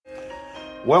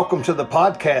Welcome to the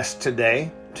podcast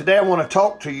today. Today I want to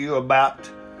talk to you about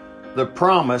the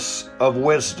promise of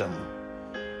wisdom.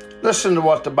 Listen to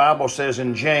what the Bible says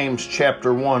in James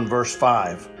chapter 1 verse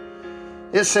 5.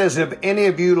 It says, "If any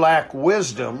of you lack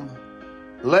wisdom,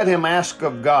 let him ask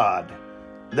of God,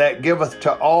 that giveth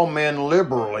to all men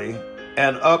liberally,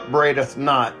 and upbraideth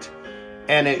not,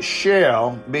 and it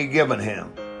shall be given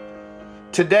him."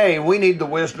 Today we need the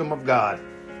wisdom of God.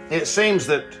 It seems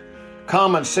that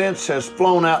common sense has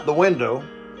flown out the window.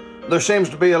 There seems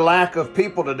to be a lack of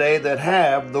people today that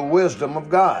have the wisdom of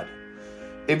God.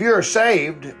 If you're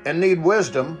saved and need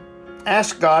wisdom,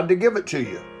 ask God to give it to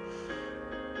you.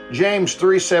 James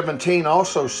 3:17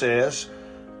 also says,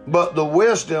 "But the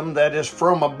wisdom that is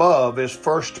from above is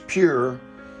first pure,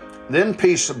 then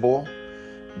peaceable,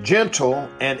 gentle,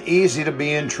 and easy to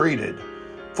be entreated,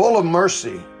 full of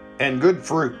mercy and good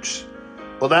fruits,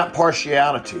 without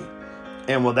partiality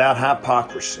and without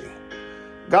hypocrisy."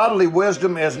 Godly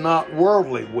wisdom is not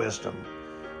worldly wisdom.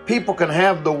 People can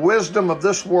have the wisdom of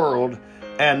this world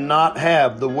and not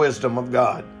have the wisdom of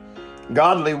God.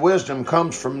 Godly wisdom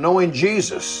comes from knowing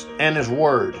Jesus and His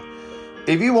Word.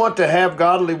 If you want to have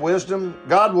godly wisdom,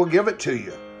 God will give it to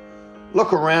you.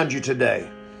 Look around you today.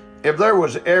 If there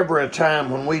was ever a time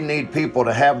when we need people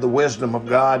to have the wisdom of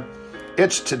God,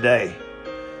 it's today.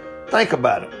 Think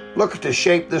about it. Look at the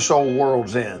shape this old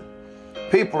world's in.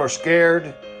 People are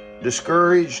scared,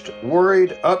 discouraged,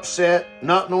 worried, upset,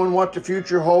 not knowing what the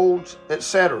future holds,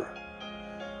 etc.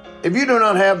 If you do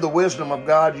not have the wisdom of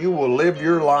God, you will live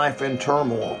your life in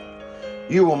turmoil.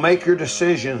 You will make your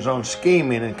decisions on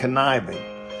scheming and conniving.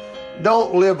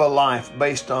 Don't live a life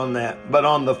based on that, but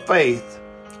on the faith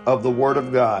of the Word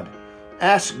of God.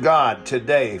 Ask God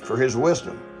today for His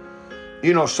wisdom.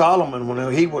 You know, Solomon,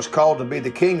 when he was called to be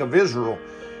the king of Israel,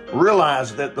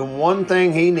 realized that the one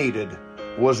thing he needed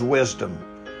was wisdom.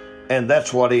 And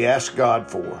that's what he asked God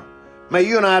for. May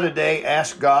you and I today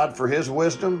ask God for His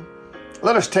wisdom.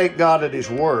 Let us take God at His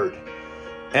word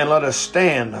and let us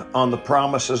stand on the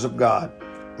promises of God.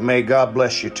 May God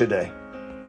bless you today.